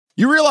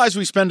You realize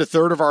we spend a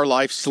third of our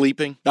life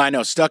sleeping? I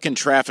know, stuck in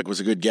traffic was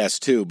a good guess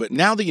too, but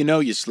now that you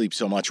know you sleep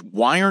so much,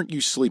 why aren't you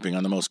sleeping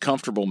on the most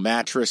comfortable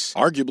mattress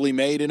arguably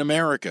made in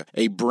America?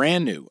 A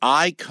brand new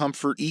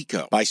iComfort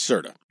Eco by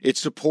Serta. It's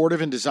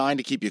supportive and designed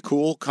to keep you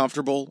cool,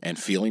 comfortable, and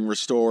feeling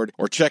restored.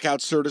 Or check out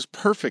Serta's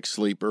Perfect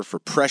Sleeper for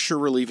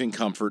pressure-relieving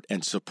comfort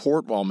and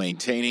support while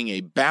maintaining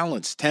a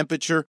balanced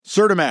temperature.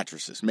 Serta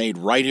mattresses made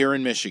right here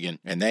in Michigan,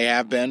 and they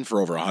have been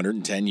for over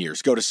 110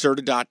 years. Go to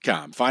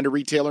Serta.com. Find a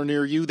retailer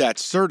near you.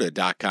 That's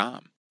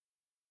Serta.com.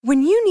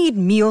 When you need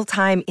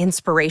mealtime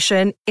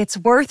inspiration, it's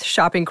worth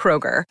shopping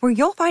Kroger, where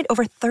you'll find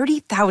over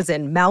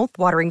 30,000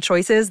 mouth-watering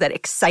choices that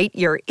excite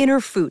your inner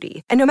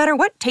foodie. And no matter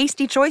what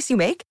tasty choice you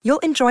make, you'll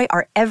enjoy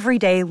our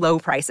everyday low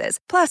prices,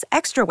 plus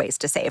extra ways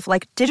to save,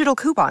 like digital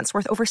coupons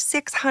worth over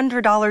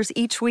 $600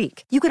 each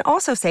week. You can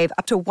also save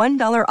up to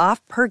 $1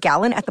 off per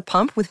gallon at the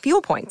pump with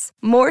fuel points.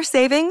 More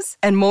savings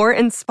and more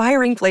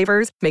inspiring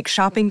flavors make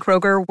shopping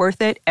Kroger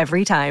worth it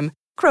every time.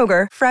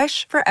 Kroger,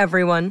 fresh for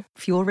everyone.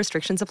 Fuel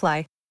restrictions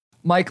apply.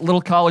 Mike, little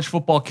college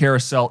football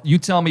carousel. You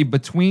tell me,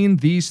 between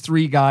these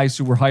three guys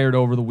who were hired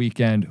over the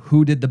weekend,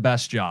 who did the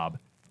best job?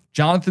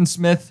 Jonathan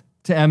Smith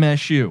to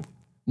MSU,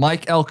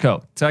 Mike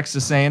Elko,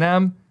 Texas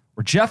A&M,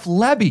 or Jeff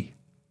Lebby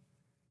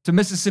to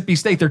Mississippi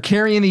State? They're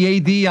carrying the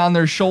AD on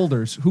their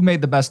shoulders. Who made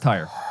the best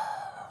hire?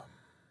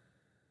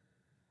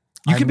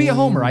 You can be a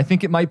homer. I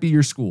think it might be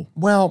your school.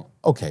 Well,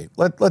 okay,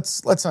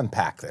 let's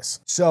unpack this.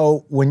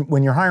 So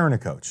when you're hiring a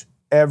coach,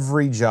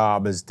 every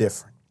job is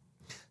different.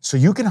 So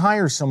you can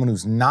hire someone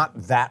who's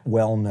not that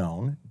well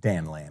known,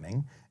 Dan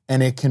Lanning,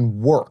 and it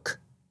can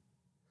work.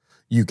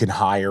 You can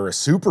hire a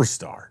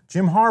superstar,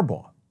 Jim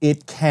Harbaugh.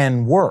 It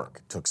can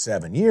work. It took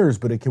 7 years,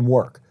 but it can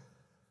work.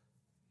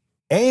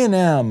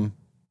 A&M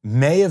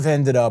may have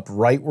ended up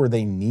right where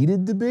they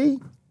needed to be,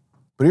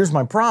 but here's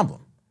my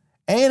problem.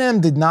 A&M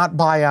did not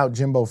buy out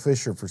Jimbo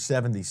Fisher for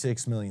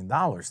 $76 million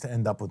to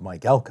end up with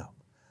Mike Elko.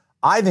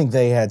 I think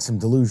they had some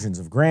delusions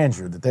of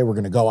grandeur that they were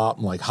going to go out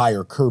and like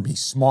hire Kirby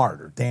Smart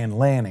or Dan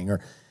Lanning or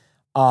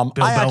Bill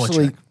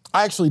Belichick.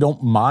 I actually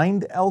don't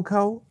mind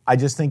Elko. I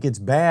just think it's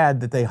bad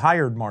that they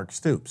hired Mark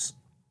Stoops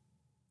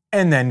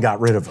and then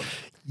got rid of him.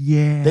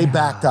 Yeah. They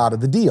backed out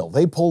of the deal.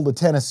 They pulled a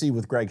Tennessee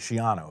with Greg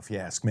Schiano, if you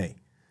ask me.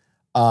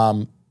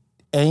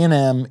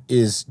 A&M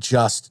is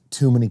just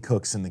too many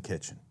cooks in the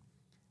kitchen.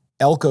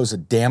 Elko's a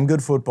damn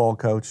good football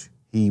coach.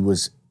 He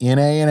was in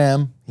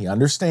A&M. He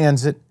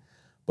understands it.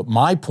 But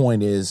my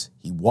point is,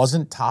 he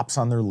wasn't tops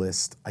on their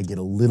list. I get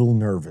a little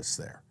nervous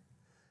there.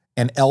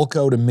 And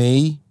Elko, to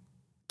me,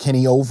 can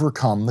he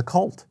overcome the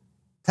cult?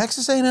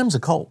 Texas A&M's a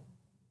cult.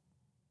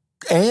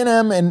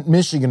 A&M and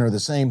Michigan are the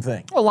same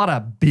thing. A lot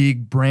of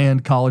big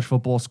brand college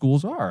football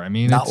schools are. I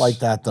mean, not like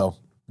that though.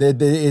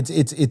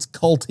 It's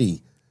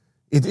culty.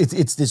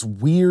 It's this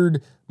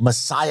weird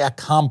Messiah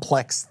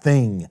complex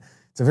thing.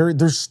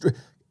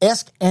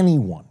 Ask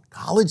anyone.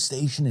 College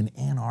Station and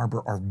Ann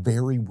Arbor are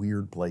very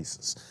weird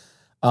places.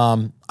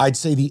 I'd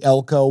say the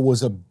Elko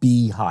was a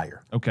B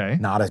hire. Okay.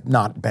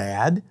 Not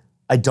bad.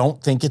 I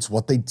don't think it's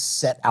what they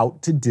set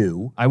out to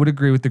do. I would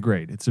agree with the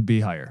grade. It's a B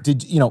hire.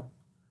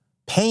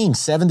 Paying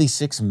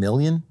 $76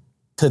 million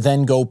to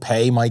then go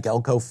pay Mike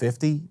Elko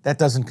 $50, that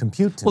doesn't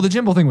compute to me. The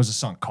Jimbo thing was a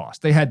sunk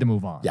cost. They had to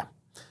move on. Yeah.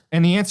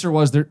 And the answer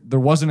was there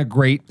wasn't a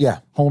great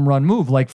home run move. Like